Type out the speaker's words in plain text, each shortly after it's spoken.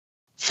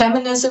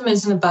Feminism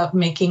isn't about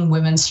making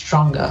women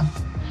stronger.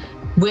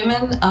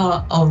 Women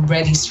are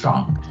already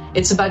strong.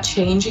 It's about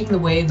changing the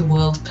way the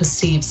world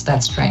perceives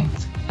that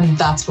strength. And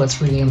that's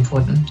what's really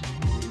important.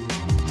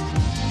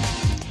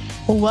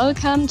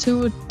 Welcome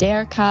to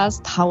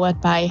DARECAST,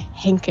 powered by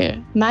Henkel.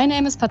 My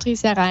name is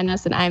Patricia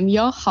Reiners and I'm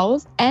your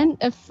host and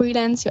a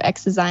freelance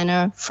UX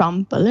designer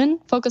from Berlin,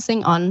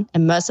 focusing on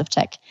immersive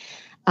tech.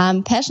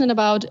 I'm passionate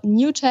about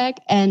new tech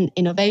and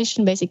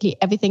innovation, basically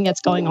everything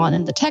that's going on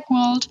in the tech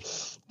world.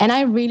 And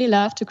I really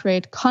love to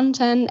create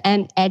content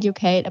and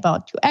educate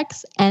about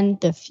UX and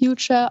the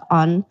future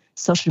on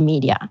social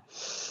media.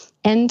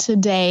 And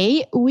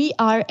today we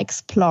are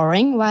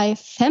exploring why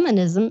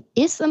feminism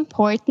is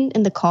important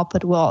in the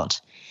corporate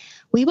world.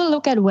 We will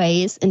look at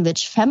ways in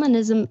which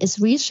feminism is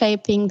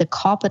reshaping the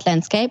corporate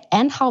landscape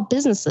and how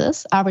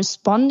businesses are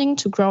responding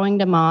to growing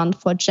demand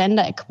for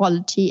gender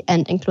equality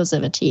and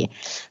inclusivity.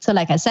 So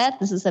like I said,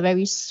 this is a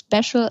very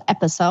special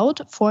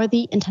episode for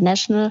the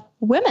International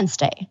Women's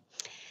Day.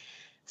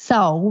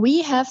 So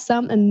we have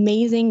some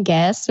amazing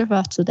guests with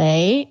us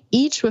today,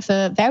 each with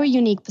a very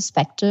unique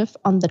perspective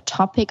on the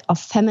topic of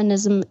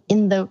feminism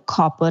in the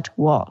corporate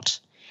world.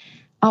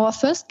 Our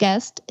first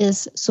guest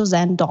is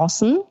Suzanne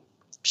Dawson.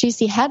 She's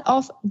the head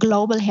of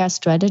global hair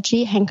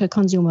strategy, Henkel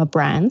Consumer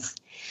Brands.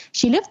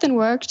 She lived and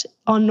worked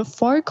on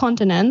 4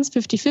 continents,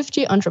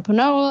 50-50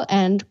 entrepreneurial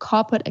and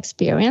corporate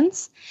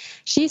experience.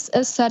 She's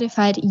a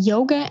certified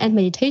yoga and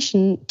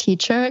meditation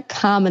teacher,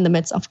 calm in the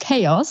midst of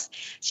chaos.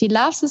 She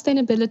loves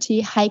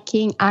sustainability,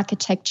 hiking,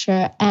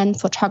 architecture,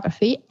 and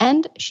photography,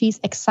 and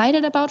she's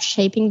excited about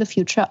shaping the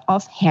future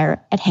of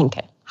hair at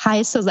Henkel.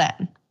 Hi,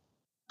 Suzanne.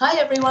 Hi,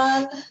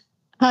 everyone.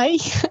 Hi.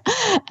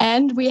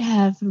 And we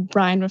have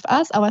Brian with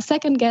us. Our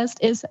second guest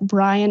is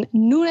Brian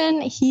Noonan.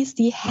 He's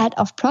the head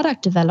of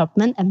product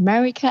development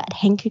America at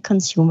Henkel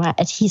Consumer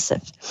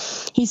Adhesive.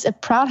 He's a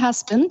proud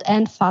husband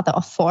and father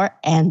of 4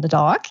 and a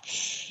dog.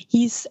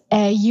 He's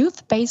a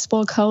youth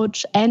baseball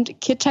coach and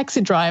kid taxi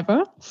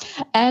driver.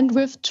 And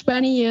with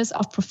 20 years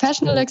of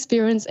professional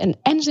experience in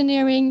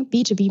engineering,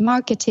 B2B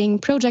marketing,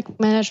 project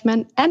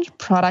management, and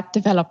product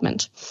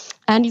development.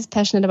 And he's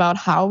passionate about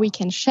how we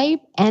can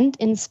shape and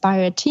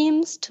inspire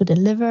teams to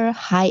deliver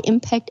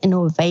high-impact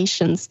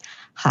innovations.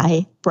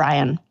 Hi,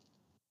 Brian.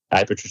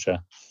 Hi,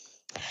 Patricia.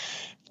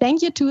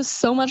 Thank you two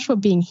so much for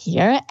being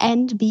here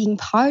and being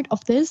part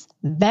of this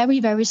very,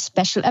 very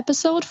special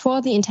episode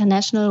for the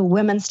International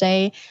Women's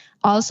Day,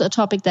 also a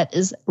topic that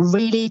is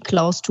really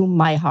close to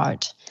my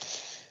heart.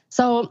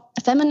 So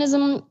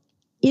feminism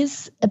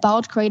is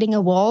about creating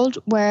a world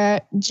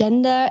where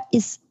gender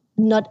is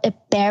not a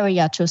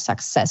barrier to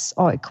success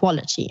or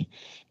equality.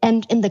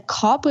 And in the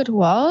corporate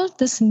world,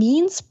 this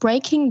means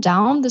breaking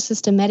down the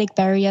systematic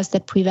barriers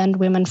that prevent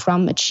women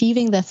from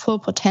achieving their full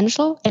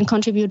potential and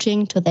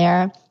contributing to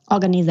their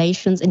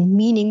organizations in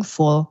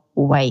meaningful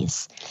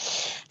ways.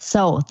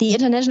 So the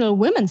International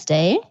Women's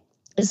Day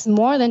is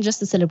more than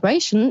just a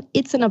celebration.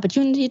 It's an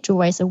opportunity to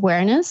raise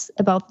awareness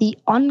about the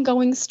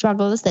ongoing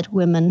struggles that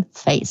women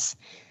face.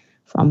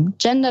 From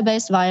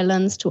gender-based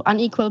violence to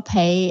unequal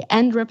pay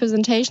and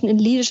representation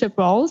in leadership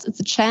roles, it's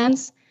a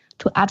chance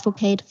to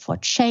advocate for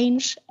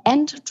change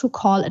and to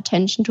call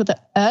attention to the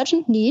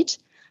urgent need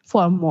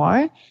for a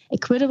more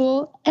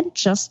equitable and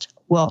just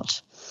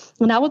world.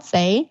 And I would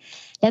say,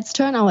 let's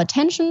turn our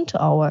attention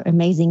to our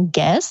amazing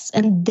guests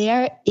and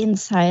their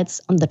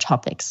insights on the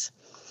topics.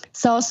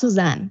 So,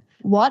 Suzanne,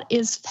 what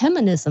is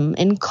feminism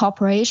in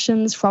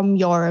corporations from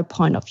your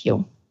point of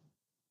view?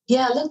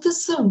 Yeah, look,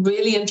 this is a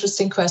really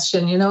interesting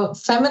question. You know,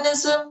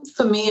 feminism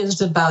for me is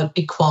about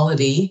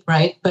equality,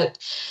 right? But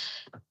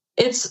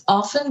it's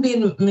often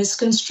been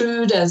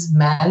misconstrued as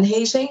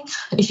man-hating,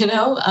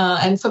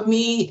 and for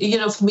me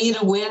to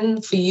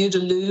win, for you to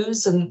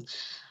lose. And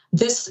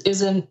this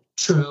isn't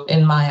true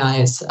in my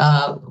eyes.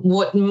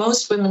 What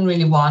most women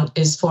really want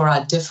is for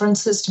our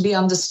differences to be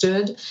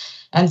understood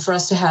and for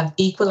us to have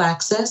equal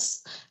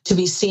access, to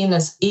be seen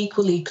as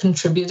equally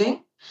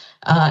contributing,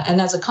 and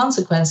as a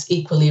consequence,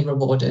 equally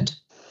rewarded.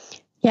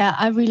 Yeah,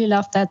 I really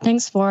love that.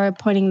 Thanks for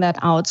pointing that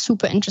out.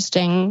 Super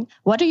interesting.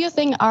 What do you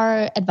think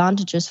are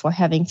advantages for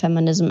having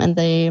feminism in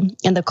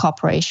the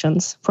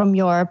corporations from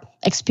your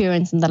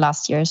experience in the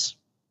last years?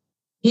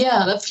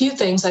 Yeah, a few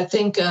things. I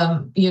think,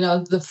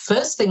 the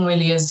first thing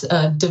really is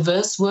a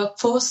diverse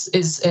workforce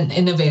is an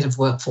innovative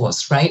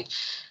workforce, right?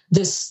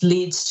 This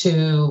leads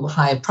to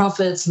higher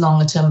profits,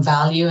 longer-term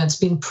value. It's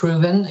been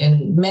proven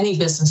in many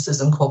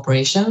businesses and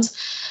corporations.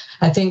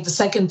 I think the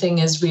second thing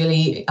is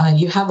really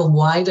you have a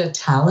wider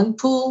talent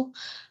pool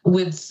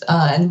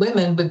and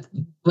women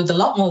with a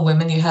lot more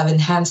women. You have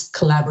enhanced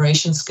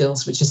collaboration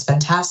skills, which is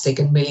fantastic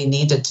and really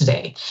needed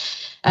today.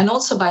 And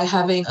also by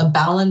having a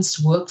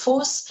balanced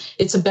workforce,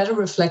 it's a better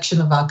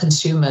reflection of our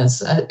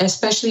consumers,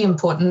 especially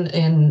important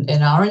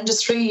in our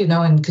industry,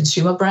 in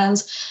consumer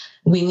brands.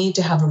 We need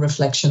to have a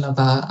reflection of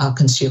our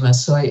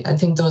consumers. So I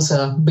think those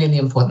are really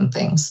important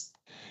things.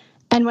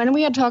 And when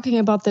we are talking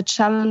about the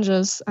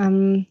challenges,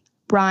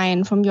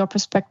 Brian, from your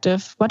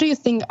perspective, what do you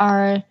think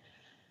are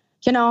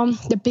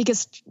the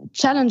biggest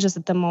challenges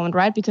at the moment,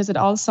 right? Because it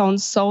all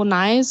sounds so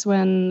nice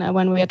when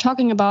we are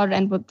talking about it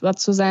and what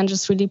Suzanne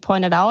just really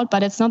pointed out,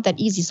 but it's not that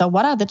easy. So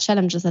what are the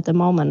challenges at the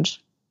moment?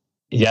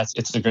 Yes,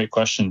 it's a great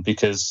question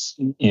because,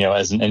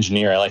 as an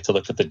engineer, I like to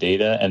look at the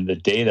data, and the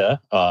data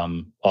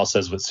all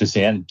says what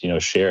Suzanne,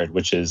 shared,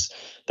 which is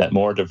that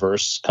more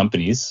diverse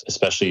companies,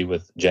 especially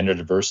with gender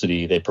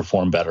diversity, they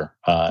perform better.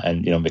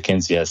 And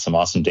McKinsey has some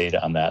awesome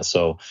data on that.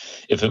 So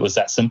if it was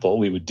that simple,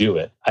 we would do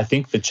it. I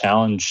think the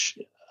challenge,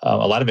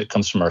 a lot of it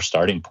comes from our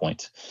starting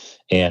point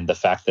and the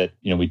fact that,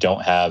 we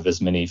don't have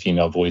as many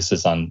female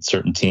voices on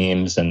certain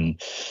teams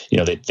and,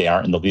 they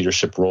aren't in the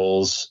leadership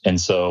roles. And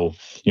so,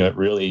 it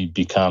really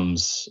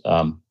becomes,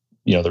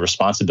 the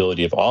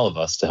responsibility of all of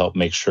us to help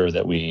make sure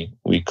that we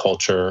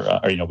culture,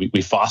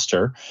 we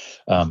foster,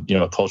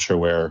 a culture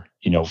where,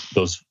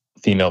 those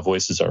female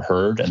voices are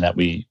heard and that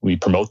we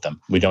promote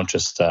them. We don't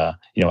just,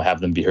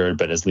 have them be heard,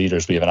 but as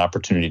leaders, we have an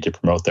opportunity to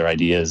promote their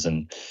ideas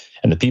and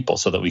the people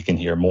so that we can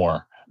hear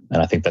more.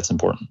 And I think that's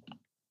important.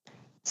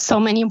 So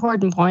many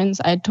important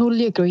points. I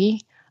totally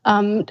agree.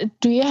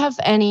 Do you have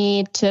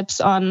any tips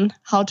on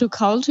how to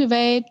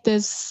cultivate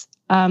this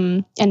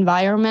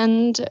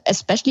environment,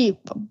 especially,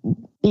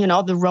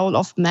 the role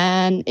of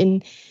man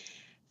in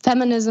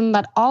feminism,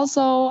 but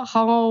also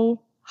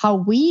how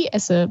we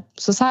as a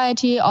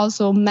society,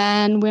 also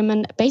men,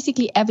 women,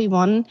 basically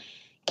everyone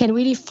can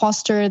really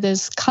foster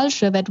this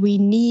culture that we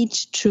need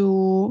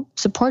to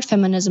support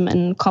feminism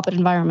in corporate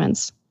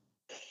environments?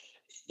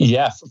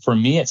 Yeah, for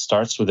me, it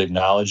starts with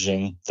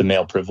acknowledging the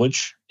male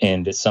privilege.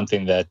 And it's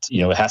something that,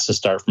 it has to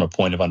start from a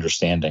point of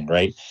understanding,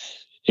 right?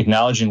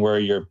 Acknowledging where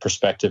your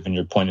perspective and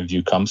your point of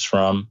view comes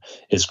from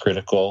is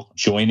critical.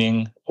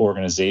 Joining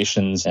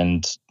organizations,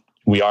 and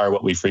we are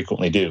what we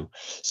frequently do.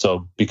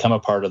 So become a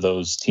part of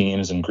those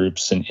teams and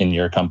groups in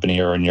your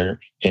company or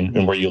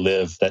in where you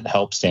live that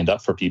help stand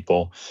up for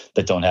people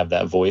that don't have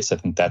that voice. I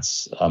think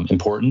that's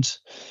important.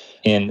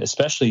 And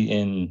especially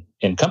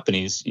in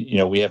companies,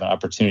 we have an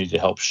opportunity to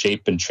help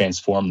shape and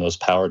transform those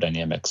power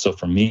dynamics. So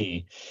for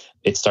me,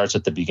 it starts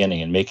at the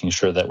beginning and making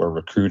sure that we're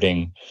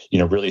recruiting,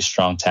 really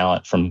strong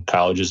talent from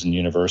colleges and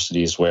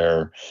universities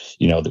where,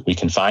 that we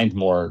can find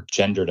more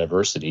gender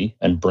diversity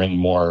and bring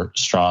more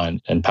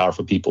strong and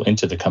powerful people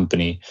into the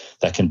company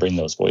that can bring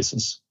those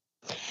voices.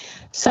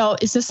 So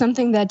is this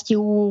something that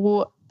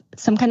you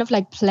some kind of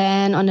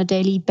plan on a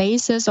daily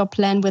basis or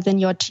plan within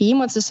your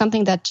team? Or is this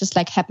something that just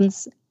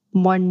happens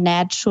more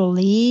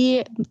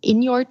naturally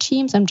in your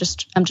teams? I'm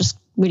just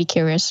really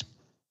curious.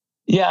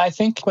 Yeah, I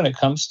think when it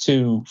comes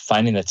to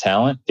finding the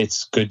talent,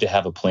 it's good to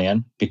have a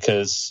plan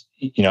because,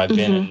 I've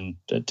been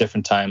in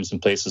different times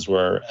and places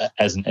where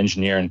as an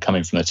engineer and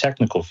coming from the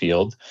technical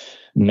field,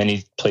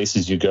 many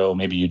places you go,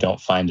 maybe you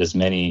don't find as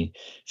many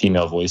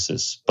female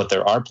voices, but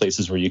there are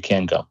places where you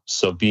can go.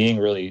 So being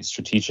really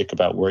strategic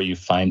about where you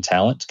find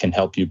talent can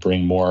help you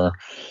bring more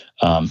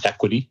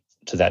equity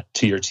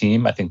to your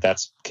team. I think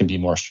that can be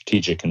more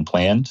strategic and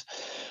planned.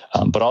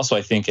 But also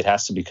I think it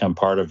has to become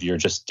part of your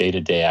just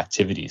day-to-day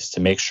activities to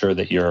make sure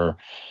that you're,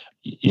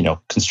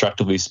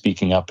 constructively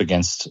speaking up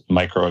against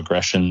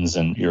microaggressions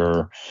and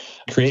you're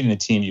creating the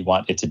team you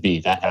want it to be.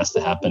 That has to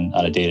happen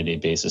on a day-to-day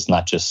basis,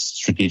 not just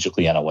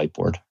strategically on a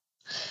whiteboard.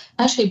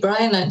 Actually,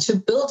 Brian, to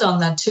build on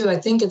that too, I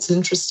think it's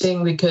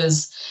interesting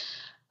because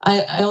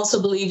I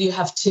also believe you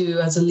have to,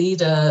 as a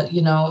leader,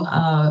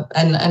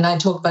 and I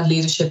talk about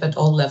leadership at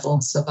all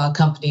levels of our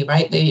company,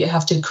 right? You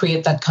have to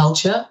create that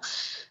culture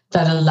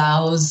that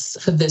allows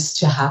for this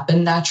to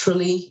happen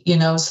naturally,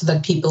 so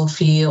that people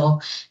feel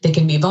they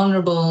can be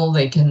vulnerable,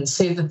 they can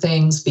say the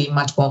things, be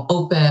much more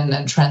open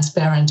and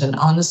transparent and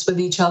honest with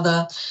each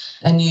other.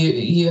 And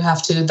you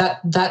have to,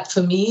 that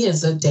for me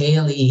is a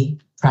daily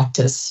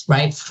practice,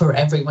 right, for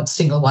every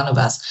single one of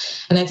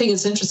us. And I think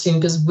it's interesting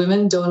because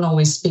women don't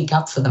always speak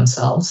up for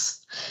themselves.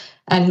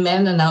 And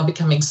men are now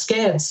becoming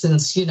scared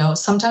since,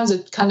 sometimes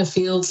it kind of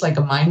feels like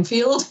a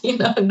minefield,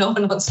 no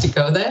one wants to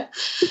go there.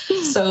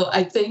 So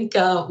I think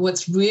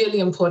what's really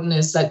important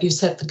is that you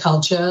set the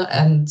culture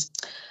and,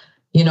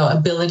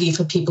 ability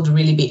for people to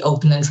really be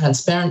open and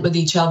transparent with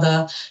each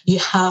other. You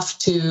have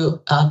to,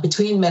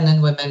 between men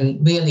and women,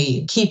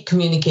 really keep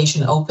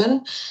communication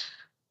open.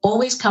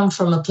 Always come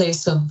from a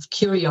place of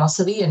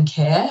curiosity and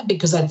care,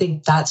 because I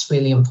think that's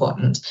really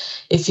important.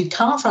 If you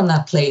come from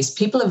that place,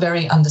 people are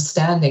very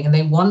understanding and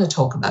they want to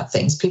talk about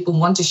things. People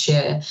want to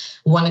share,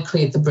 want to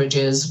create the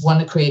bridges, want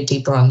to create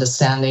deeper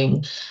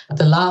understanding.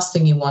 The last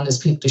thing you want is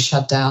people to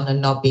shut down and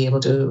not be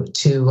able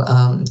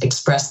to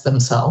express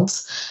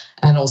themselves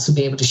and also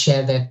be able to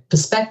share their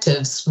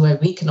perspectives where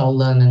we can all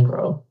learn and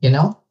grow,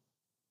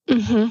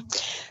 Mm-hmm.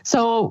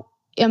 So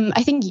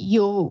I think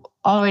you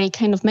already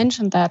kind of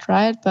mentioned that,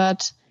 right?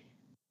 But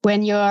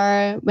when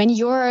you're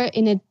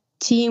in a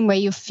team where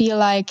you feel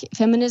like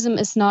feminism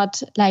is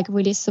not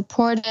really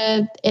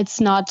supported,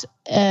 it's not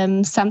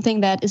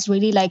something that is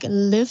really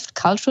lived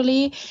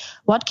culturally,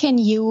 what can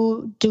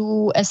you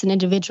do as an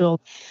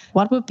individual?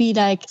 What would be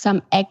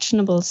some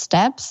actionable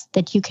steps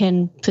that you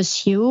can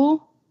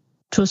pursue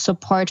to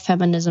support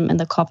feminism in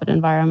the corporate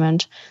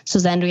environment?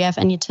 Suzanne, do you have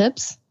any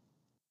tips?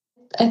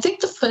 I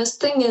think the first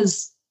thing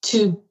is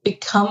to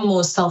become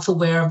more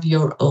self-aware of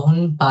your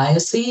own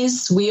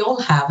biases. We all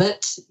have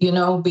it,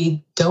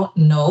 we don't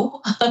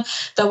know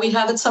that we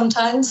have it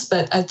sometimes,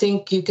 but I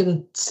think you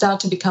can start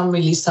to become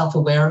really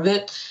self-aware of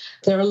it.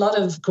 There are a lot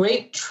of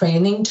great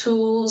training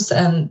tools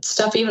and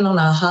stuff, even on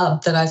our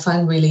hub, that I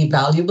find really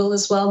valuable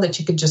as well, that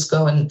you could just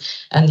go and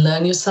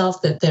learn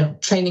yourself, that there are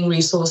training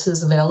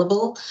resources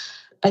available.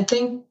 I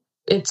think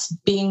it's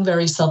being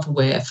very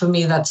self-aware. For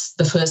me, that's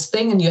the first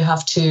thing, and you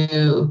have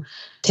to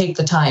take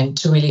the time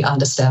to really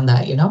understand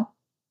that,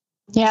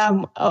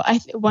 Yeah,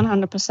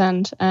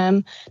 100%.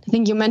 I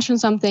think you mentioned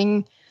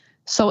something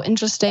so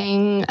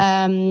interesting,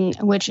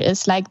 which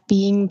is like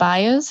being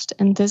biased,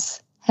 and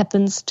this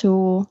happens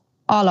to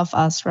all of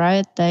us,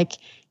 right? Like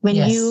when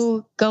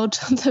you go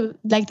to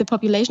the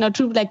population, or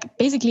to like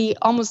basically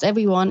almost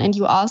everyone, and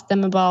you ask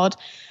them about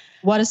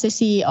what is the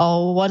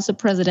CEO, what is the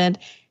president,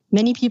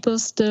 many people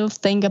still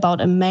think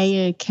about a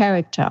male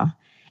character.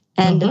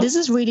 And this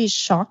is really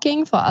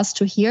shocking for us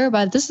to hear,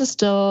 but this is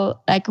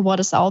still like what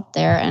is out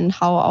there and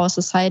how our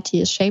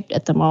society is shaped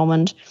at the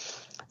moment.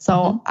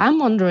 So I'm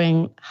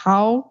wondering,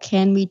 how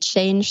can we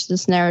change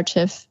this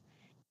narrative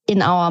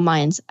in our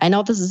minds? I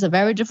know this is a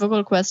very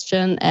difficult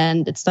question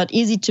and it's not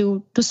easy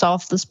to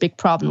solve this big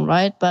problem,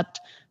 right? But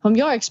from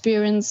your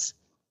experience,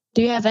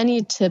 do you have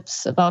any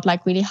tips about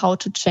like really how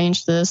to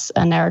change this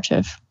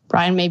narrative?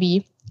 Brian,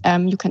 maybe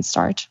you can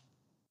start.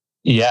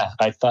 Yeah,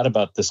 I thought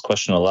about this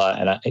question a lot,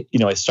 and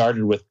I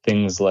started with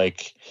things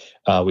like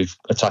we've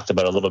talked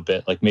about a little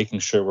bit, like making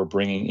sure we're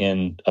bringing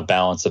in a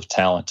balance of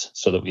talent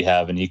so that we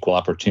have an equal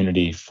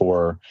opportunity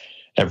for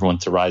everyone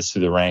to rise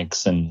through the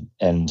ranks, and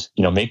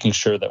making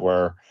sure that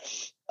we're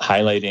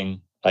highlighting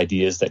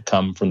ideas that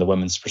come from the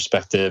women's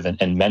perspective and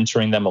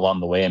mentoring them along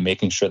the way, and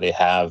making sure they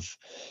have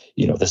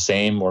the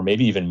same or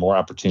maybe even more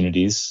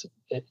opportunities,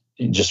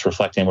 just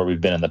reflecting where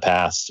we've been in the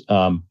past.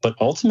 But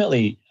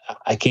ultimately,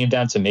 I came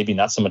down to maybe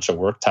not so much a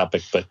work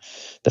topic, but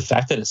the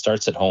fact that it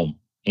starts at home.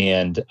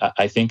 And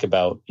I think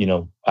about,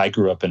 I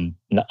grew up in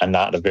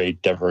not a very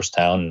diverse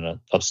town in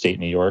upstate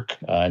New York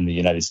in the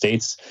United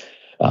States.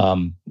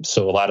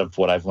 So a lot of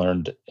what I've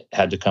learned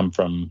had to come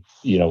from,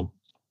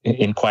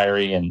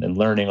 inquiry and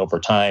learning over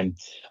time.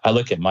 I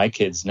look at my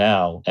kids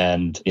now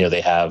and,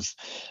 they have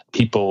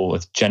people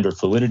with gender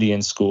fluidity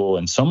in school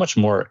and so much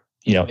more,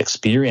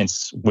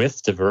 experience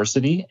with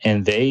diversity,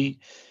 and they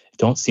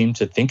don't seem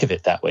to think of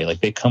it that way.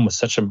 Like they come with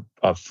such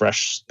a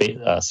fresh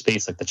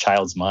space, like the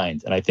child's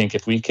mind. And I think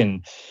if we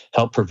can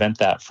help prevent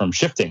that from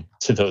shifting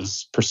to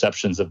those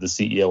perceptions of the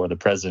CEO or the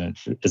president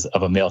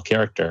of a male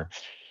character,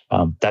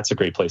 that's a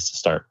great place to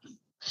start.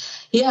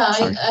 Yeah,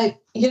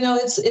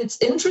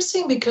 it's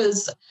interesting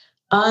because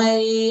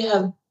I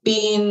have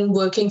been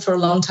working for a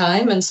long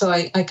time. And so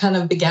I kind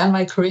of began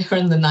my career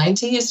in the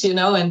 90s,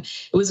 and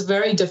it was a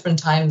very different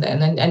time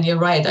then. And you're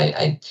right.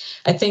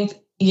 I think,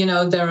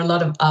 there are a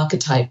lot of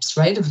archetypes,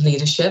 right, of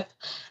leadership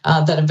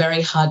that are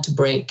very hard to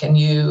break. And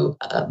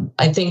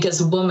I think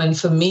as a woman,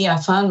 for me, I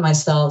found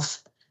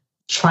myself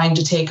trying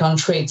to take on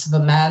traits of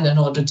a man in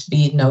order to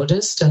be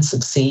noticed and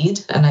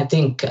succeed. And I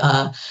think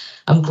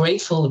I'm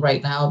grateful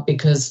right now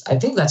because I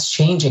think that's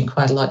changing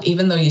quite a lot.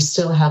 Even though you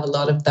still have a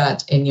lot of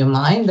that in your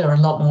mind, there are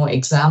a lot more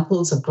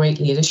examples of great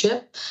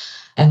leadership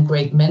and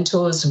great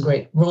mentors and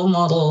great role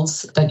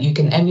models that you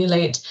can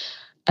emulate.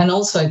 And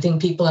also, I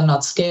think people are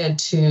not scared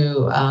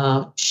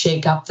to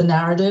shake up the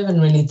narrative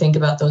and really think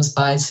about those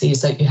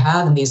biases that you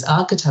have and these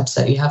archetypes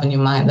that you have in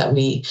your mind that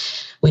we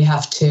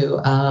have to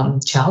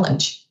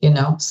challenge,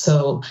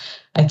 So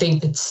I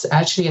think it's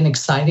actually an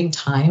exciting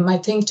time, I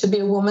think, to be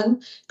a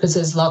woman, because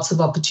there's lots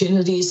of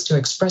opportunities to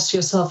express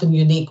yourself in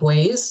unique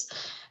ways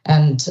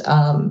and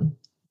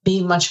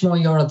be much more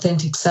your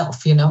authentic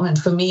self, And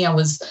for me, I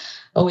was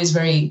always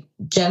very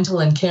gentle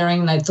and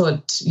caring. And I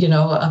thought,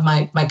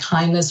 my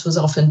kindness was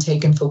often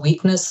taken for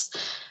weakness.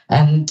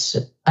 And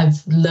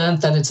I've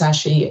learned that it's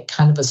actually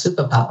kind of a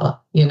superpower,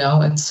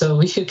 And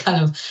so you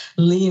kind of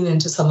lean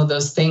into some of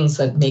those things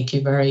that make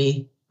you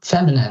very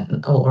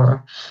feminine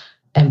or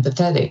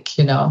empathetic,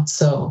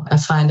 So I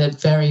find it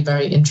very,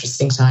 very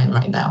interesting time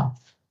right now.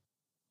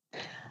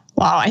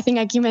 Wow, I think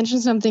like you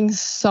mentioned something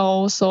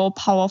so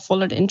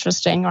powerful and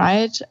interesting,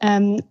 right?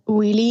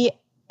 Really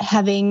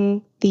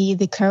having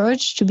the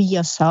courage to be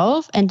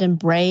yourself and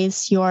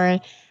embrace your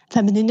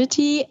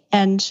femininity.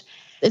 And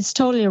it's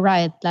totally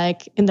right.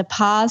 Like in the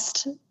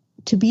past,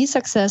 to be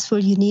successful,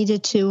 you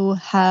needed to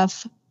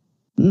have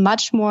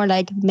much more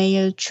like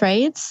male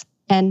traits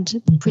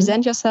and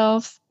present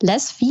yourself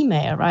less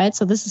female, right?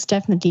 So this is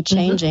definitely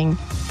changing.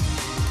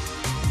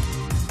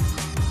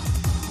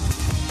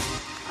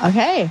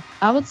 Okay,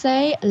 I would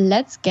say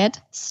let's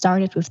get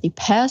started with the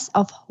pairs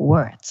of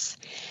words.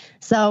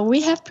 So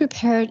we have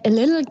prepared a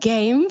little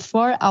game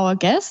for our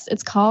guests.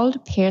 It's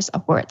called Pairs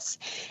of Words.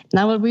 And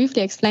I will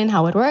briefly explain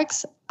how it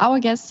works. Our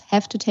guests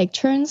have to take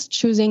turns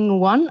choosing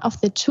one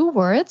of the two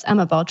words I'm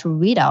about to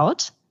read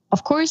out.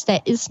 Of course,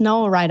 there is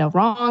no right or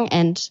wrong,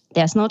 and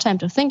there's no time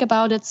to think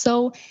about it.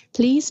 So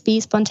please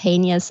be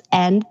spontaneous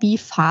and be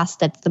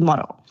fast. That's the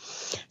motto.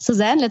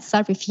 Suzanne, let's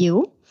start with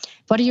you.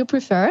 What do you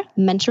prefer,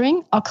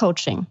 mentoring or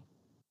coaching?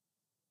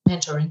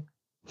 Mentoring.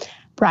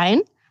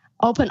 Brian,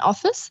 open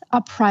office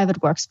or private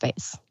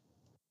workspace?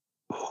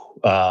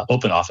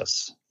 Open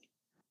office.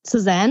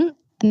 Suzanne,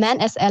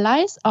 men as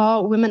allies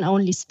or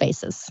women-only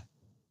spaces?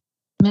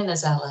 Men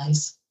as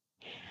allies.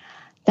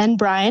 Then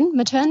Brian,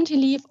 maternity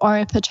leave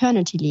or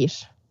paternity leave?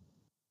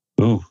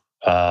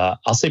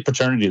 I'll say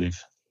paternity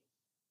leave.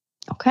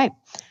 Okay.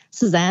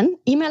 Suzanne,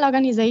 email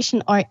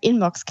organization or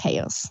inbox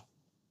chaos?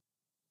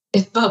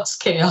 Inbox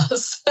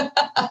chaos.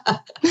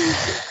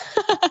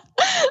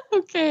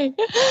 Okay.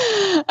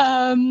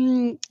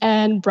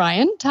 And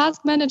Brian,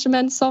 task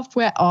management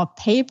software or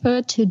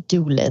paper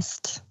to-do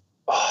list?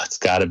 It's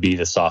got to be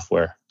the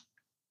software.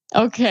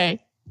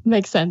 Okay,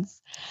 makes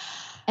sense.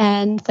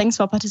 And thanks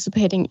for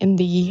participating in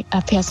the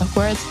Pairs of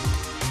Words.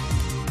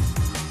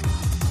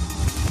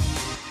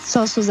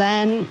 So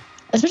Suzanne,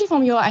 especially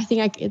from you, I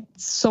think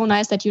it's so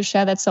nice that you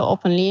share that so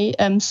openly.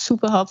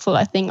 Super helpful,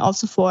 I think,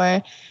 also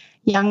for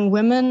young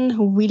women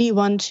who really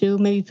want to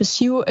maybe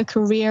pursue a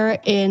career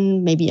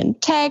in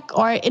tech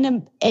or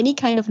in any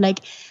kind of like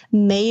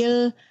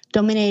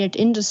male-dominated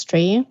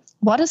industry.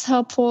 What is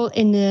helpful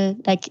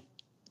in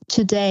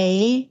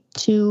today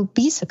to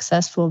be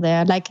successful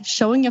there? Like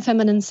showing your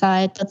feminine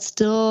side, but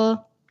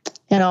still,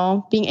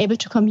 being able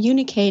to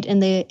communicate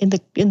in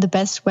the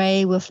best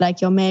way with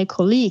like your male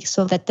colleagues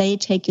so that they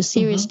take you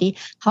seriously.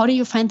 Mm-hmm. How do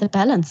you find the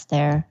balance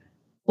there?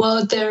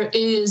 Well, there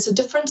is a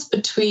difference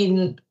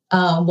between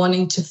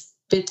wanting to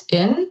fit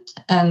in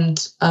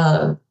and,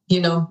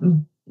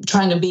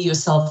 trying to be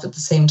yourself at the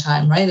same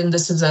time, right? And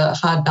this is a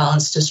hard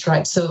balance to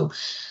strike. So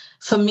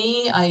for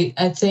me,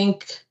 I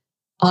think,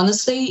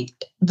 honestly,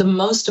 the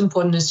most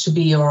important is to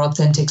be your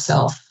authentic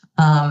self.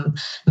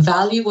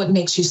 Value what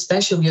makes you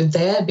special. You're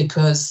there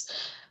because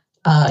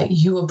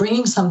you are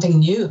bringing something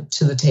new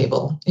to the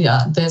table.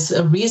 Yeah, there's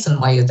a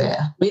reason why you're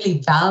there. Really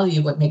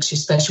value what makes you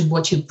special,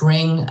 what you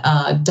bring,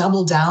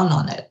 double down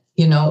on it,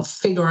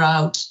 figure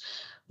out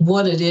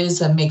what it is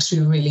that makes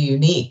you really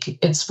unique.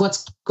 It's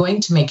what's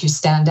going to make you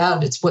stand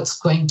out. It's what's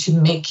going to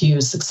make you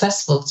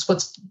successful. It's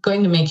what's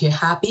going to make you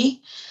happy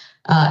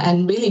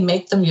and really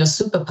make them your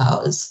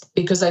superpowers.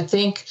 Because I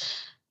think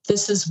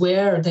this is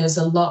where there's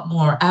a lot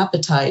more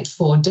appetite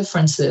for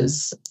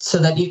differences so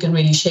that you can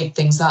really shake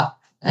things up.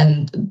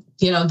 And,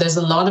 there's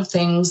a lot of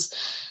things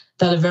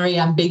that are very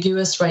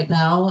ambiguous right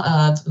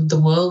now. The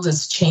world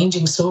is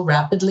changing so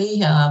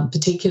rapidly,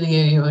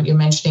 particularly you're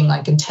mentioning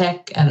like in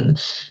tech and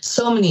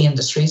so many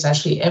industries.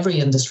 Actually, every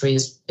industry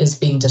is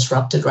being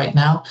disrupted right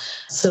now.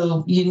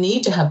 So you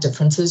need to have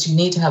differences. You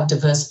need to have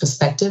diverse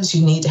perspectives.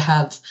 You need to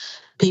have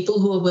people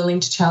who are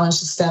willing to challenge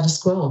the status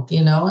quo,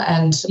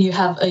 and you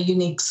have a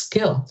unique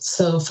skill.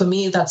 So for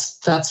me,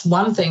 that's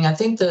one thing. I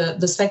think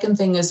the second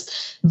thing is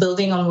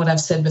building on what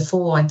I've said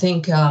before. I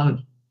think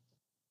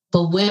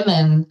for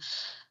women,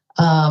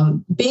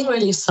 being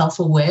really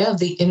self-aware of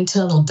the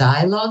internal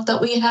dialogue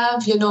that we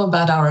have,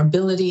 about our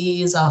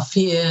abilities, our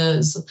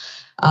fears,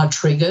 our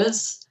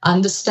triggers,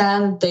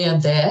 understand they are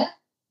there,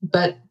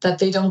 but that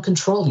they don't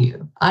control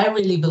you. I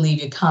really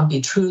believe you can't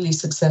be truly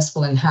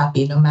successful and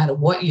happy no matter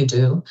what you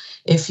do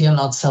if you're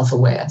not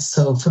self-aware.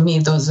 So for me,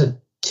 those are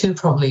two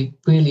probably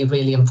really,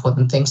 really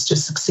important things to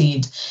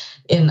succeed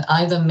in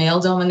either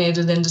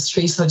male-dominated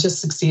industries or just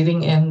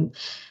succeeding in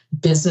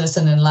business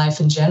and in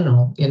life in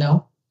general,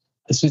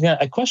 Suzanne,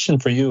 a question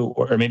for you,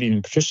 or maybe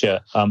even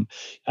Patricia.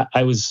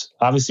 I was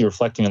obviously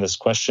reflecting on this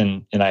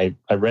question, and I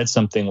read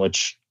something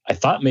which I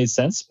thought made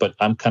sense, but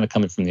I'm kind of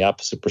coming from the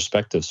opposite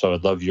perspective. So I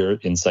would love your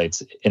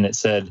insights. And it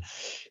said,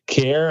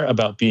 care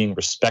about being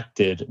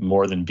respected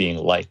more than being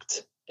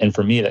liked. And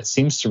for me, that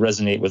seems to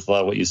resonate with a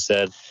lot of what you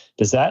said.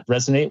 Does that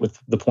resonate with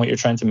the point you're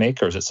trying to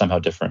make, or is it somehow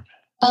different?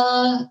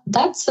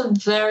 That's a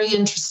very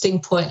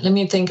interesting point. Let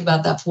me think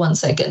about that for 1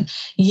 second.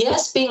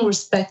 Yes, being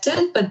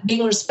respected, but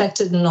being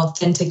respected in an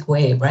authentic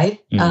way,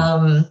 right?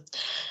 Mm-hmm.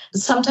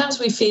 Sometimes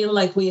we feel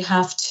like we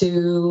have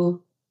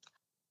to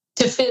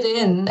fit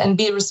in and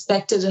be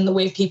respected in the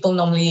way people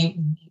normally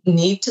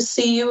need to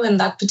see you in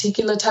that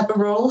particular type of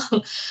role.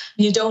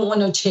 You don't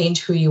want to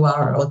change who you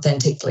are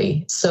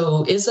authentically.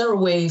 So is there a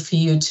way for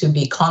you to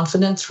be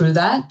confident through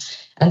that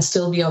and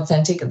still be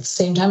authentic at the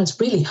same time? It's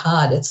really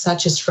hard. It's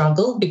such a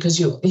struggle because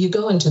you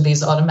go into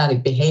these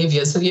automatic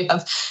behaviors that you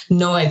have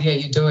no idea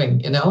you're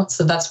doing,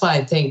 So that's why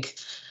I think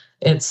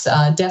it's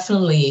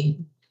definitely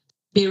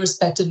be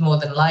respected more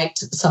than liked.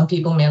 Some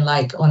people may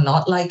like or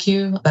not like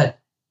you, but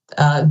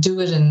do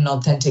it in an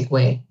authentic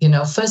way.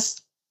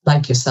 First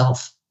like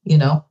yourself,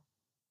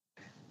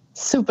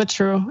 Super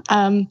true.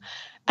 And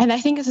I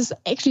think this is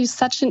actually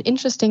such an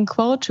interesting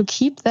quote to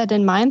keep that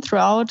in mind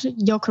throughout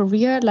your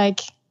career,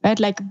 like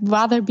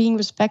rather being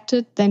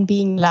respected than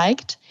being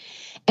liked.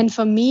 And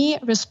for me,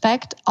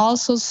 respect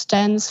also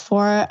stands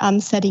for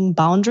setting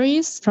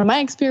boundaries. From my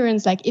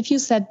experience, like if you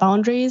set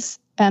boundaries,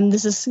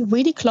 this is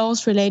really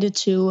close related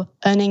to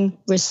earning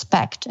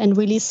respect and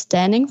really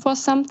standing for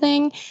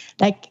something,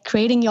 like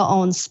creating your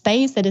own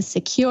space that is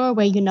secure,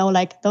 where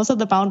like those are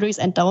the boundaries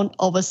and don't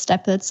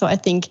overstep it. So I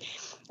think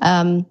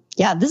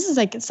yeah, this is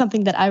like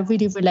something that I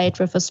really relate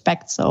with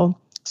respect. So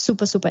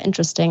super, super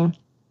interesting.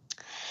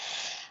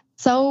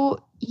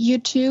 So you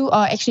two,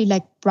 or actually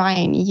like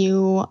Brian,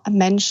 you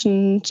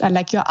mentioned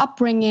like your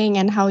upbringing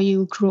and how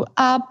you grew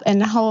up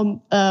and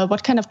how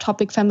what kind of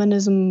topic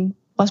feminism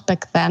was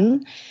back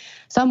then.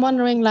 So I'm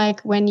wondering, like,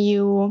 when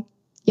you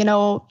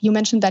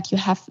mentioned that you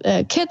have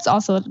kids,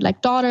 also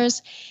like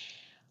daughters.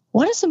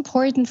 What is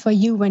important for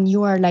you when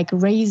you are like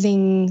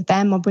raising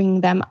them or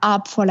bringing them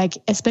up for like,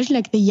 especially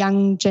like the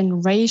young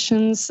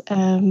generations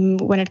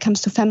when it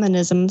comes to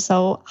feminism?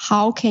 So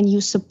how can you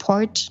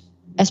support,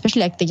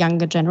 especially like the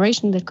younger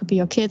generation, that could be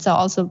your kids or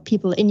also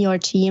people in your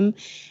team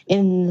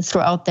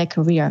throughout their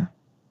career?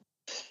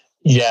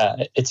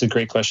 Yeah, it's a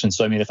great question.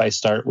 So, I mean, if I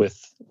start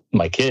with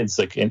my kids,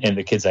 like, and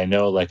the kids I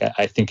know, like,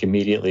 I think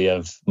immediately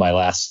of my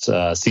last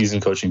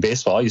season coaching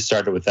baseball. You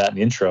started with that in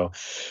the intro.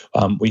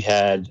 We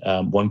had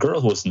one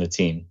girl who was in the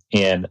team,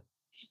 and,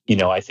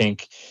 I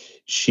think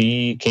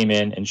she came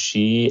in and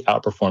she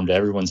outperformed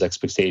everyone's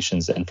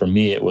expectations. And for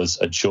me, it was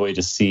a joy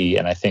to see.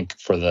 And I think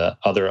for the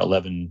other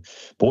 11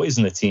 boys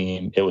in the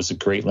team, it was a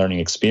great learning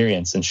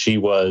experience. And she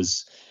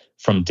was,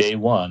 from day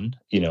one,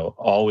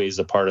 always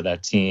a part of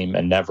that team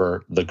and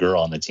never the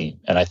girl on the team.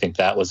 And I think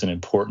that was an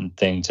important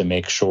thing to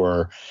make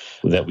sure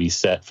that we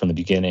set from the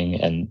beginning.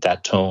 And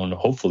that tone,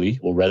 hopefully,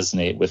 will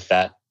resonate with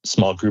that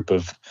small group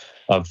of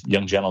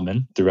young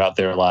gentlemen throughout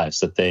their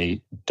lives, that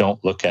they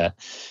don't look at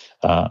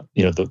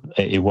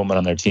a woman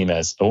on their team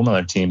as a woman on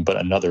their team, but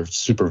another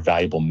super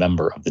valuable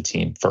member of the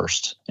team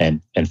first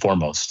and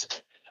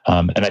foremost.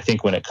 And I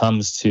think when it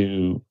comes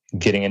to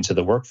getting into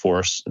the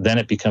workforce, then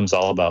it becomes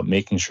all about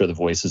making sure the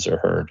voices are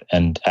heard.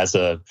 And as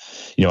a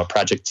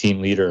project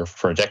team leader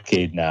for a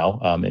decade now,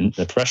 in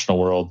the professional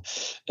world,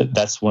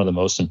 that's one of the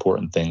most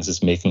important things,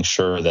 is making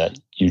sure that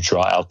you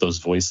draw out those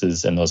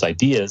voices and those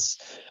ideas,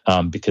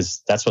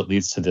 because that's what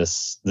leads to the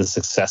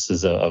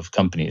successes of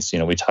companies.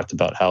 We talked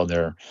about how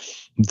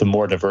the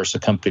more diverse a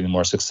company, the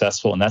more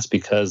successful. And that's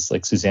because,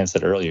 like Suzanne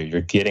said earlier,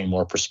 you're getting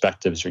more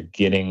perspectives, you're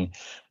getting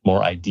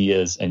more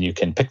ideas, and you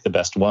can pick the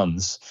best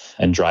ones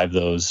and drive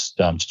those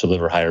to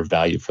deliver higher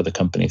value for the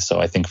company. So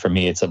I think for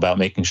me, it's about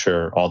making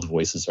sure all the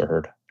voices are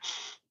heard.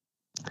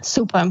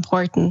 Super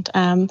important.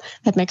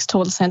 That makes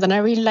total sense. And I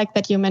really like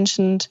that you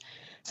mentioned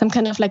some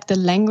kind of like the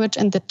language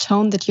and the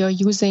tone that you're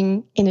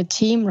using in a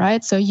team,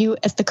 right? So you,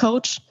 as the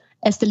coach,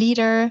 as the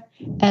leader,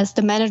 as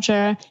the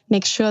manager,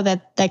 make sure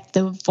that like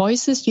the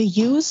voices you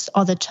use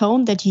or the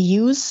tone that you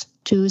use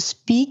to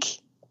speak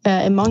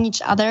among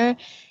each other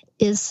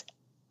is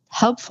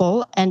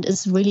helpful and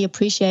is really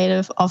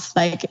appreciative of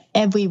like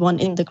everyone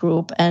in the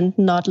group and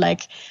not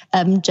like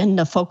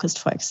gender focused,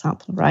 for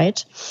example,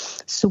 right?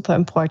 Super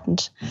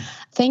important.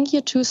 Thank you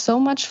two so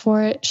much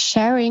for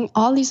sharing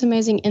all these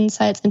amazing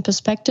insights and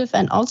perspective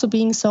and also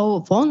being so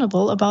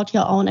vulnerable about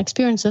your own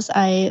experiences.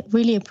 I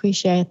really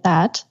appreciate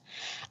that.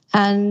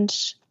 And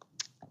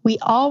we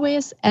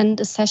always end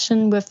a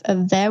session with a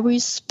very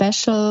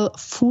special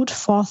food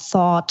for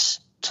thought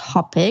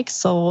topic.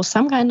 So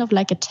some kind of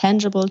like a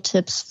tangible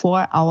tips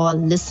for our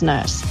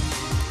listeners.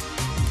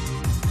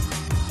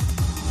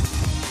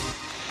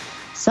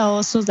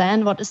 So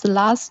Suzanne, what is the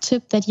last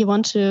tip that you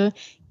want to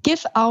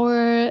give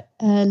our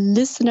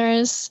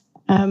listeners?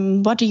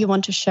 What do you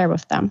want to share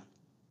with them?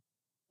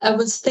 I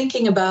was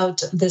thinking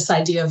about this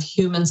idea of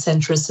human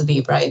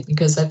centricity, right?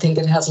 Because I think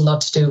it has a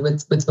lot to do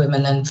with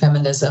women and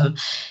feminism.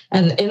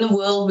 And in a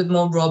world with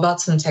more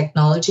robots and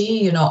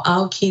technology,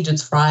 our key to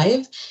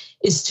thrive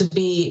is to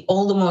be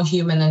all the more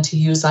human and to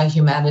use our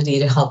humanity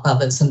to help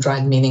others and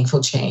drive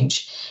meaningful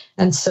change.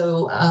 And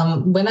so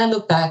when I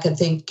look back, I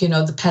think,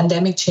 the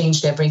pandemic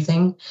changed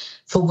everything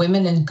for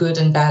women in good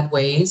and bad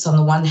ways. On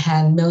the one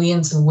hand,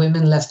 millions of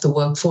women left the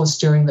workforce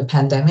during the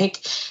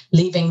pandemic,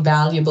 leaving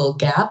valuable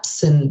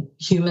gaps in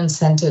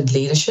human-centered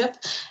leadership.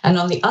 And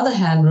on the other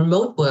hand,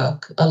 remote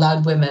work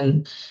allowed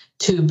women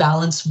to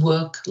balance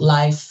work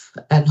life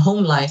and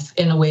home life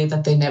in a way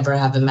that they never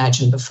have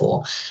imagined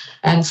before.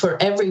 And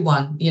for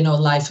everyone,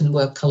 life and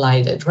work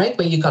collided, right?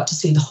 Where you got to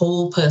see the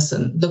whole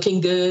person, looking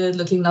good,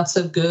 looking not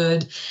so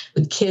good,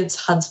 with kids,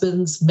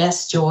 husbands,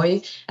 mess,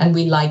 joy, and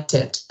we liked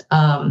it.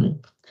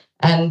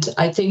 And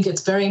I think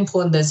it's very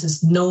important. There's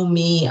this know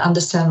me,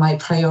 understand my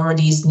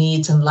priorities,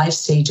 needs, and life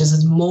stages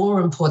is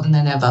more important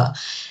than ever.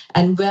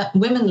 And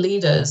women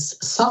leaders,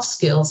 soft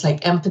skills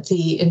like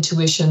empathy,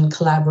 intuition,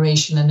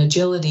 collaboration, and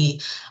agility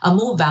are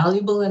more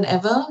valuable than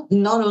ever,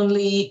 not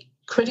only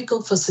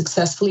critical for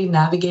successfully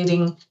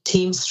navigating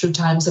teams through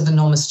times of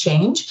enormous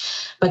change,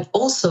 but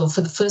also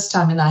for the first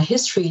time in our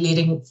history,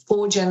 leading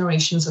 4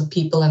 generations of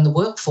people in the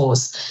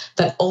workforce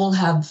that all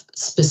have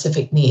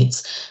specific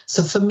needs.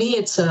 So for me,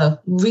 it's a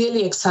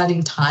really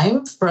exciting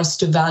time for us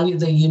to value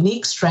the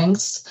unique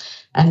strengths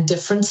and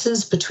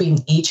differences between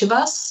each of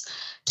us,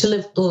 to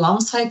live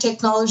alongside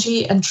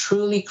technology and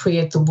truly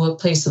create the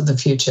workplace of the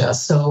future.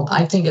 So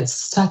I think it's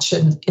such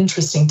an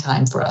interesting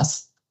time for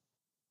us.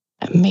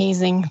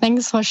 Amazing.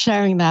 Thanks for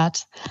sharing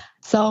that.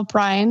 So,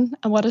 Brian,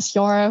 what is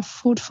your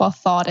food for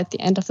thought at the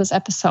end of this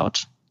episode?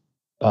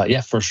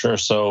 Yeah, for sure.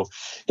 So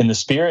in the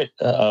spirit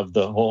of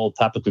the whole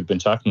topic we've been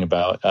talking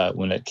about,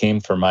 when it came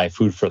for my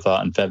food for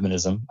thought and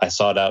feminism, I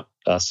sought out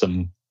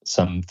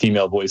some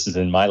female voices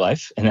in my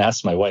life and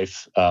asked my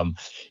wife,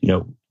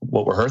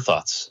 what were her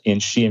thoughts?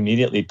 And she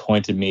immediately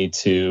pointed me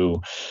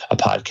to a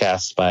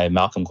podcast by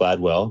Malcolm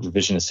Gladwell,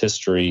 Revisionist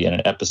History, and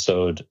an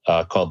episode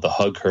called The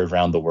Hug Heard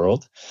Round the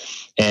World.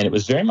 And it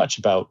was very much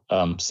about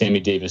Sammy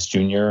Davis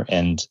Jr.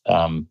 and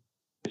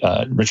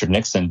Richard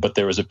Nixon, but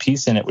there was a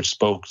piece in it which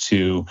spoke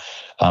to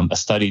a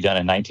study done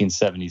in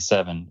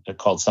 1977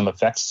 called Some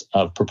Effects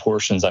of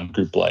Proportions on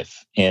Group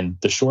Life. And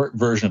the short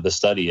version of the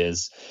study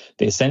is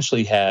they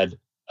essentially had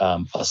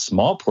a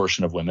small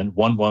portion of women,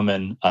 one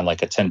woman on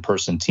like a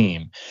 10-person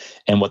team.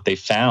 And what they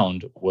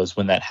found was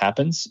when that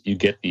happens, you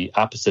get the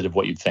opposite of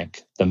what you'd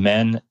think. The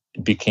men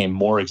became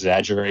more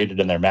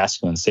exaggerated in their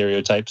masculine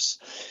stereotypes,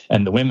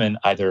 and the women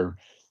either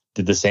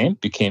did the same,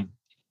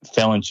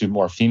 fell into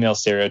more female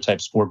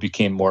stereotypes, or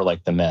became more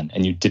like the men.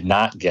 And you did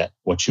not get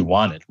what you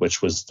wanted,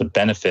 which was the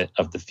benefit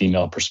of the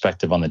female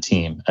perspective on the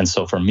team. And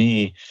so for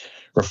me,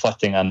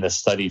 reflecting on this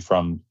study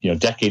from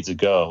decades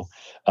ago,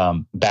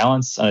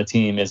 balance on a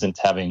team isn't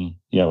having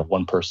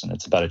one person.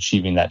 It's about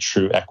achieving that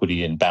true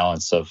equity and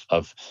balance of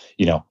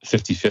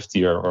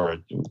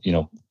 50-50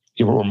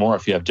 or more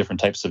if you have different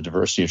types of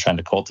diversity you're trying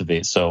to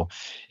cultivate. So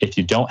if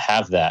you don't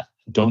have that,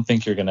 don't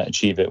think you're going to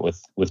achieve it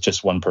with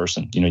just one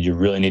person. You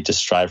really need to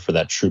strive for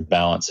that true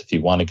balance if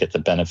you want to get the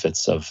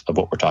benefits of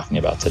what we're talking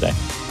about today.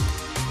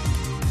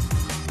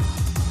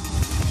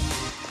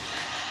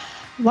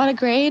 What a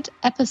great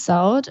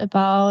episode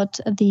about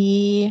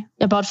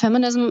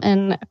feminism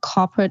in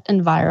corporate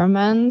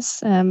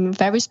environments.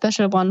 Very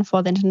special one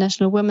for the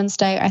International Women's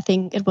Day. I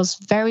think it was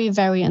very,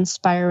 very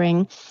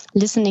inspiring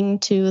listening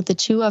to the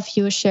two of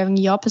you sharing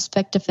your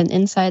perspective and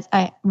insights.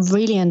 I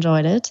really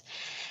enjoyed it.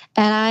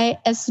 And I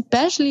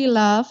especially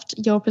loved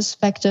your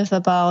perspective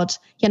about,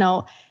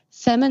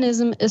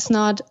 feminism is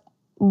not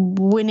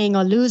winning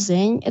or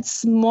losing.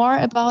 It's more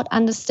about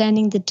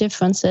understanding the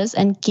differences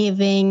and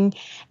giving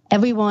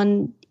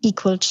everyone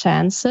equal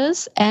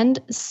chances, and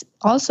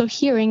also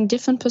hearing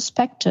different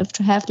perspectives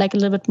to have like a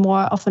little bit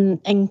more of an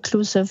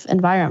inclusive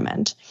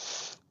environment.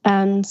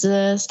 And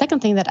the second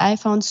thing that I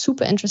found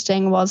super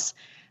interesting was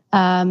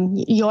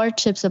your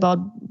tips about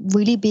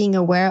really being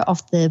aware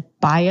of the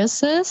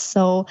biases.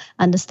 So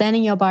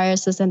understanding your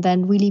biases and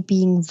then really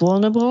being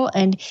vulnerable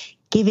and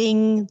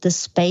giving the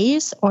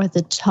space or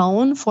the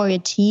tone for your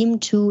team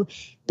to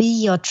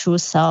be your true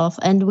self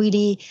and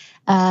really,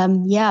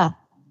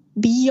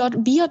 be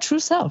your true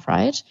self,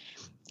 right?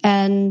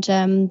 And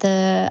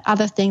the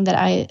other thing that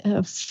I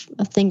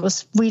think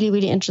was really,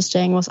 really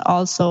interesting was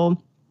also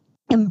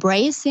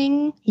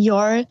embracing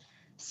your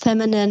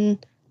feminine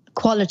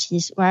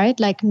qualities, right?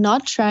 Like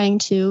not trying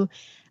to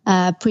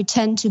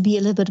pretend to be a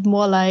little bit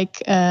more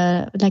like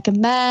a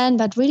man,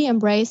 but really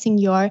embracing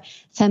your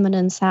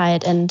feminine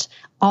side and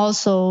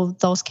also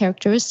those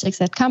characteristics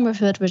that come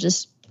with it, which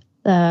is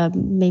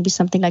maybe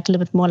something like a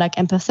little bit more like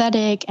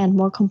empathetic and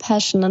more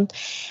compassionate,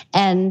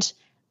 and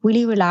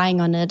really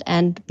relying on it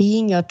and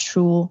being your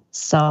true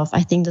self.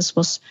 I think this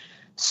was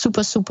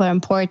super, super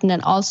important.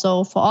 And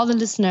also for all the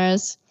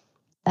listeners,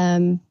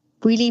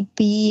 really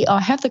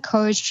have the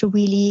courage to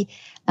really,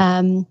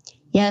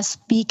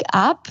 speak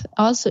up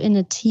also in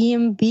a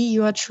team, be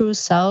your true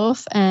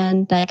self.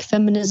 And like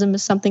feminism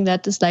is something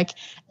that is like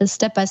a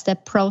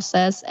step-by-step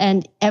process,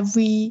 and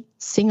every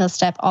single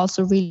step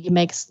also really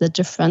makes the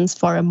difference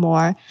for a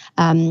more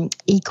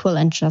equal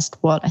and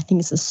just world. I think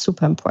this is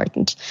super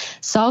important.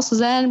 So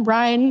Suzanne,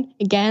 Brian,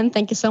 again,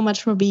 thank you so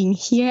much for being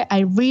here.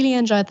 I really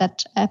enjoyed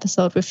that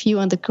episode with you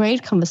and the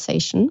great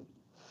conversation.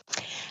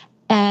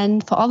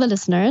 And for all the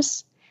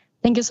listeners,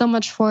 thank you so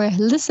much for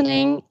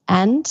listening,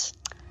 and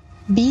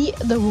be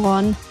the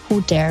one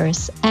who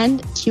dares,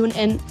 and tune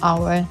in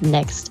our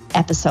next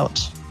episode.